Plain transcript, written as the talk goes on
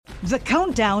The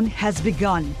countdown has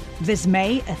begun. This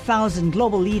May, 1,000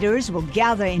 global leaders will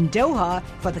gather in Doha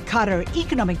for the Qatar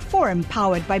Economic Forum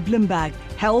powered by Bloomberg,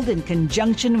 held in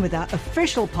conjunction with our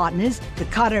official partners, the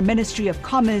Qatar Ministry of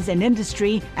Commerce and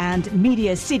Industry and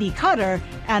Media City Qatar,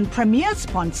 and premier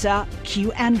sponsor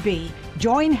QNB.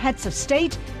 Join heads of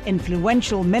state,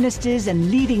 influential ministers,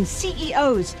 and leading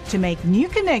CEOs to make new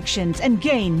connections and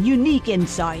gain unique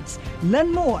insights.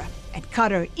 Learn more at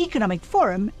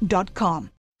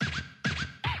QatarEconomicForum.com.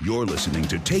 You're listening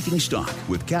to Taking Stock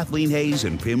with Kathleen Hayes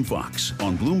and Pim Fox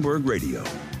on Bloomberg Radio.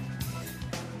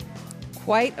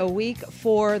 Quite a week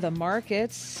for the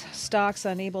markets. Stocks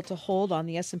unable to hold on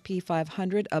the S&P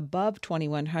 500 above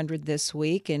 2,100 this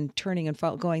week and turning and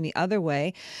going the other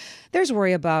way. There's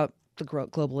worry about the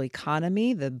global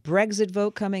economy, the Brexit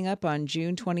vote coming up on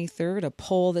June 23rd, a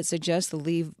poll that suggests the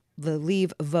leave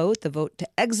vote, the vote to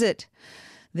exit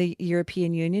the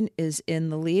European Union, is in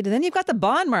the lead. And then you've got the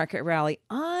bond market rally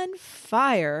on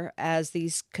fire as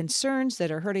these concerns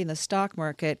that are hurting the stock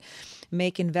market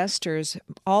make investors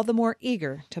all the more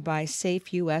eager to buy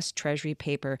safe U.S. Treasury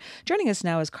paper. Joining us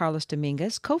now is Carlos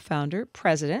Dominguez, co-founder,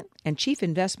 president, and chief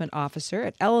investment officer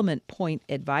at Pointe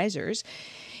Advisors.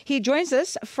 He joins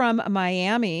us from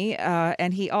Miami,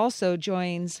 and he also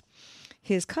joins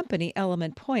his company,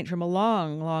 Pointe, from a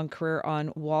long career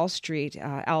on Wall Street,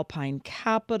 Alpine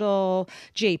Capital,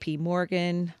 J.P.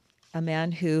 Morgan, a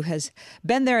man who has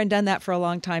been there and done that for a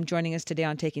long time, joining us today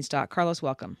on Taking Stock. Carlos,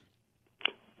 welcome.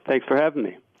 Thanks for having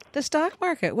me. The stock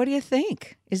market, what do you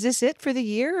think? Is this it for the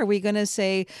year? Are we going to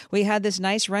say we had this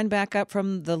nice run back up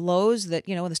from the lows that,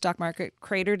 when the stock market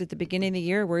cratered at the beginning of the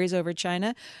year, worries over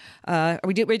China? Are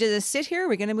we did this sit here? Are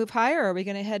we going to move higher, or are we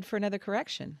going to head for another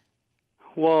correction?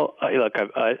 Well, look,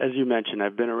 as you mentioned,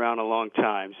 I've been around a long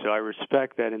time, so I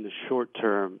respect that in the short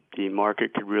term the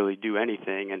market could really do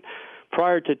anything. And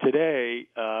prior to today,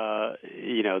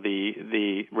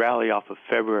 the rally off of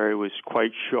February was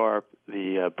quite sharp.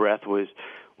 The breadth was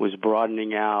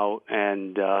broadening out,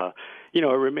 and it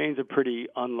remains a pretty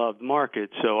unloved market.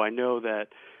 So I know that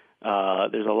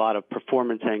there's a lot of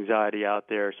performance anxiety out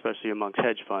there, especially amongst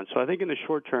hedge funds. So I think in the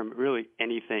short term, really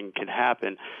anything can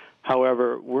happen.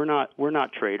 However, we're not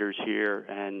traders here,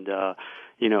 and our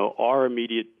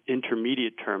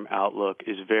intermediate term outlook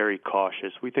is very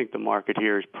cautious. We think the market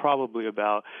here is probably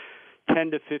about 10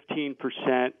 to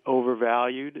 15%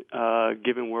 overvalued,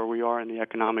 given where we are in the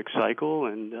economic cycle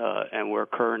and where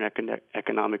current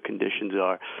economic conditions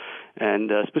are.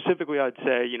 And specifically, I'd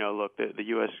say, look, the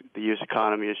U.S.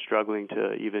 economy is struggling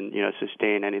to even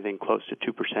sustain anything close to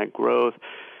 2% growth.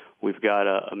 We've got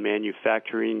a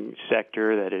manufacturing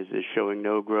sector that is showing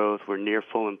no growth. We're near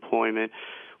full employment.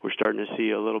 We're starting to see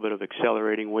a little bit of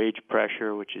accelerating wage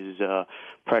pressure, which is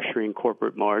pressuring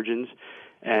corporate margins.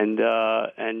 And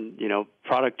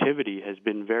productivity has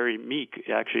been very meek.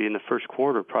 Actually, in the first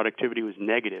quarter, productivity was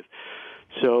negative.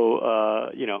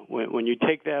 So, when you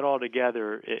take that all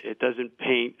together, it doesn't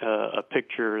paint a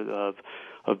picture of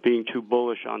being too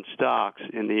bullish on stocks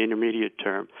in the intermediate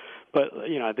term. But,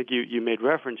 I think you made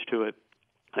reference to it.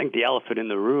 I think the elephant in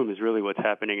the room is really what's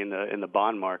happening in the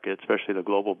bond market, especially the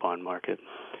global bond market,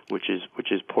 which is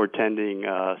portending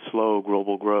slow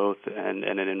global growth and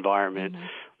an environment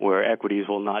where equities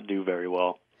will not do very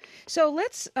well. So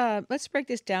let's break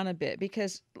this down a bit,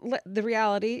 because the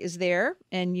reality is there,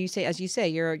 and as you say,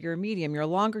 you're a medium, you're a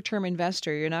longer term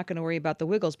investor. You're not going to worry about the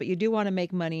wiggles, but you do want to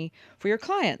make money for your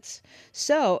clients.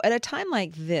 So at a time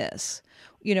like this,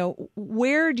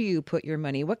 where do you put your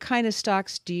money? What kind of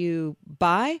stocks do you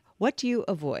buy? What do you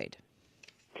avoid?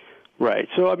 Right.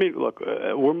 So, look,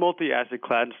 we're multi-asset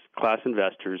class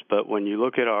investors, but when you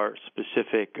look at our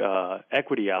specific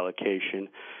equity allocation,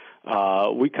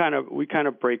 we kind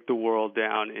of break the world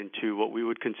down into what we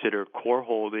would consider core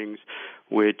holdings,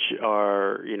 which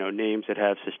are names that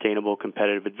have sustainable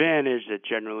competitive advantage, that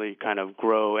generally kind of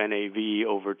grow NAV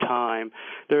over time.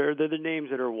 They're the names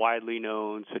that are widely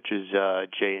known, such as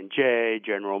J&J,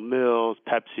 General Mills,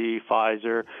 Pepsi,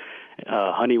 Pfizer,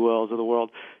 Honeywells of the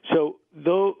world. So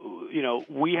though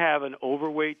we have an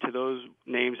overweight to those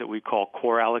names that we call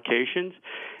core allocations,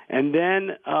 and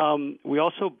then we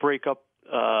also break up.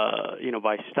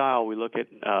 By style, we look at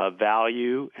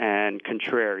value and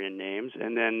contrarian names.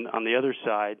 And then on the other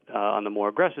side, on the more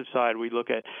aggressive side, we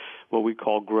look at what we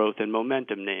call growth and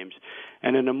momentum names.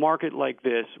 And in a market like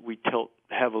this, we tilt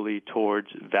heavily towards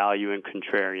value and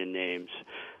contrarian names.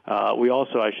 We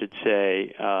also, I should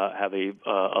say, have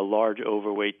a large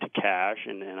overweight to cash.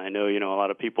 And I know, a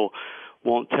lot of people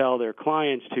won't tell their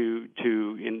clients to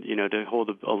hold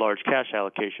a large cash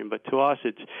allocation. But to us,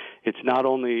 it's not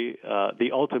only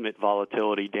the ultimate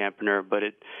volatility dampener, but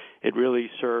it really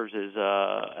serves as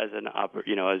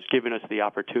has given us the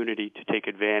opportunity to take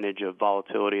advantage of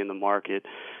volatility in the market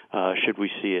should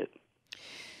we see it.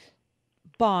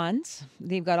 Bonds,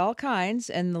 they've got all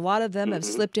kinds, and a lot of them have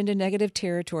slipped into negative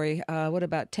territory. What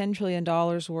about $10 trillion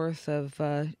worth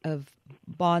of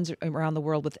bonds around the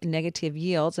world with negative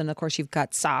yields? And of course, you've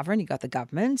got sovereign, you've got the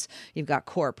governments, you've got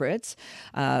corporates.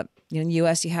 In the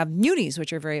U.S., you have munis,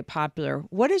 which are very popular.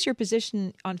 What is your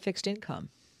position on fixed income?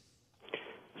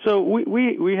 So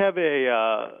we have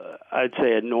I'd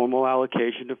say a normal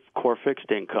allocation of core fixed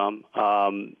income.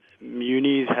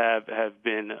 Munis have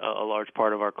been a large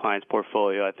part of our clients'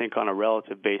 portfolio. I think on a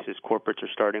relative basis, corporates are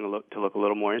starting to look a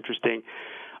little more interesting.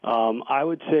 I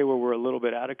would say where we're a little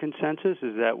bit out of consensus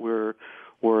is that we're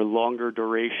longer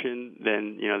duration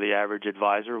than the average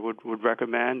advisor would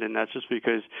recommend, and that's just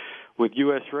because with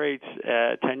U.S. rates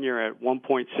at 10-year at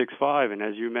 1.65, and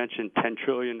as you mentioned, $10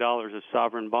 trillion of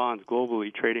sovereign bonds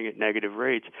globally trading at negative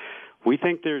rates, we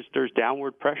think there's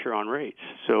downward pressure on rates.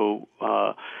 So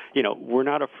we're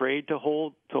not afraid to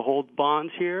hold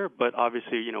bonds here, but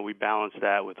obviously we balance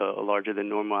that with a larger than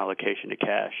normal allocation to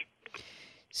cash.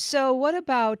 So what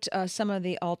about some of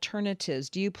the alternatives?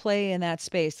 Do you play in that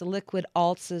space? The liquid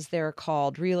alts, as they're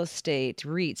called, real estate,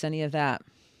 REITs, any of that?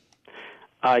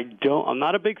 I don't. I'm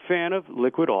not a big fan of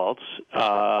liquid alts,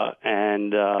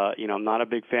 and I'm not a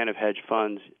big fan of hedge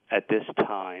funds at this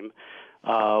time.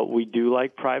 We do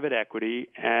like private equity,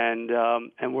 and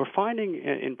we're finding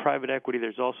in private equity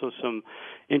there's also some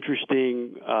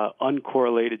interesting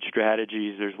uncorrelated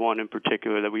strategies. There's one in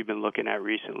particular that we've been looking at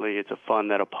recently. It's a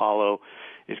fund that Apollo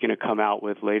is going to come out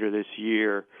with later this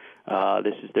year.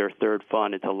 This is their third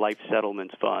fund. It's a life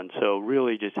settlements fund, so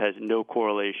really just has no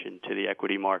correlation to the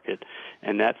equity market.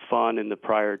 And that fund and the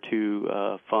prior two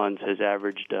funds has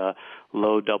averaged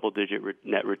low double-digit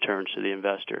net returns to the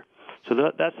investor. So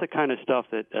that's the kind of stuff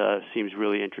that seems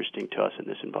really interesting to us in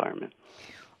this environment.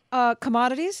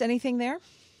 Commodities, anything there?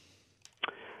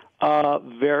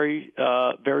 Very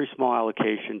small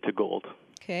allocation to gold.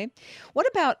 Okay. What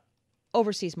about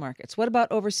overseas markets? What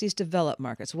about overseas developed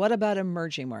markets? What about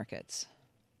emerging markets?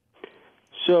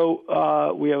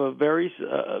 So we have a very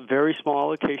small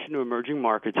allocation to emerging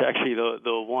markets. Actually,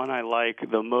 the one I like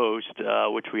the most,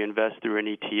 which we invest through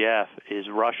an ETF, is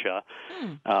Russia.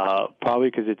 Probably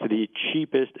because it's the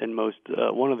cheapest and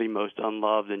one of the most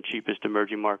unloved and cheapest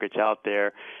emerging markets out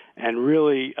there. And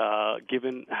really,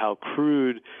 given how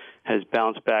crude has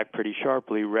bounced back pretty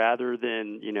sharply, rather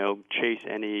than chase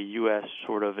any U.S.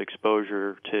 sort of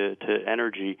exposure to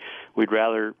energy, we'd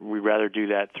rather do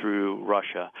that through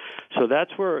Russia. So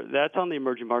that's on the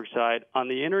emerging market side. On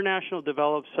the international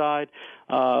developed side,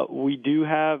 we do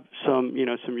have some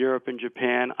Europe and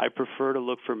Japan. I prefer to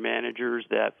look for managers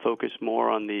that focus more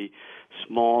on the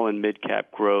small and mid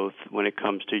cap growth when it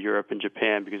comes to Europe and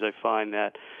Japan, because I find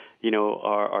that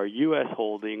our U.S.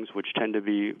 holdings, which tend to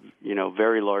be,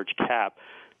 very large cap,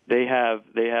 they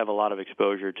have a lot of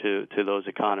exposure to those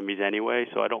economies anyway.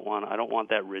 So I don't want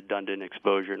that redundant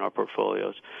exposure in our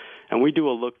portfolios. And we do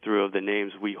a look through of the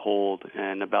names we hold,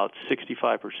 and about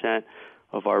 65%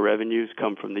 of our revenues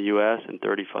come from the U.S. and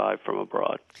 35% from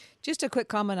abroad. Just a quick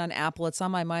comment on Apple. It's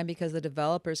on my mind because the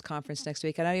developers conference next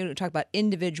week, and I don't even talk about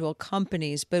individual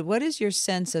companies, but what is your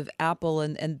sense of Apple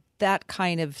and that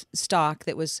kind of stock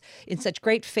that was in such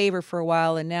great favor for a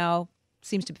while and now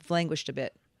seems to have languished a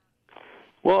bit?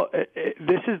 Well,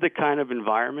 this is the kind of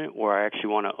environment where I actually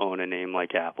want to own a name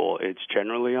like Apple. It's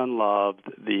generally unloved.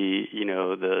 The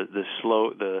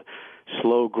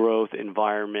slow growth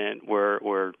environment where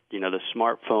the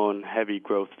smartphone heavy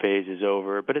growth phase is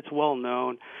over, but it's well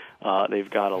known. They've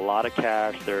got a lot of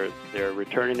cash. They're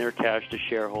returning their cash to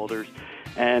shareholders,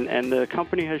 and the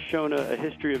company has shown a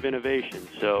history of innovation.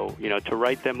 So to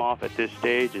write them off at this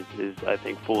stage is I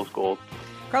think fool's gold.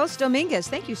 Carlos Dominguez,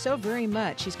 thank you so very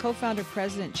much. He's co-founder,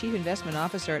 president, chief investment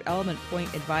officer at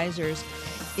Pointe Advisors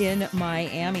in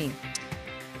Miami.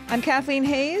 I'm Kathleen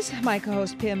Hayes. My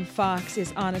co-host Pim Fox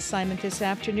is on assignment this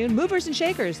afternoon. Movers and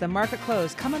Shakers, the market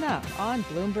close, coming up on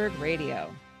Bloomberg Radio.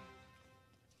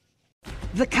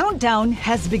 The countdown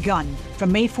has begun.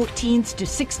 From May 14th to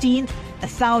 16th,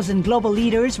 1,000 global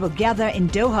leaders will gather in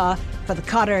Doha for the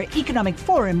Qatar Economic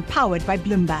Forum powered by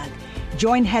Bloomberg.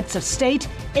 Join heads of state,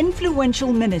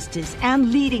 influential ministers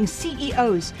and leading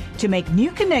CEOs to make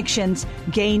new connections,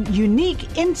 gain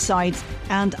unique insights,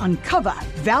 and uncover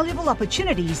valuable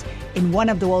opportunities in one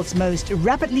of the world's most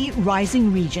rapidly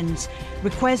rising regions.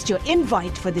 Request your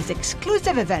invite for this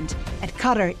exclusive event at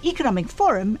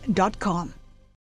QatarEconomicForum.com.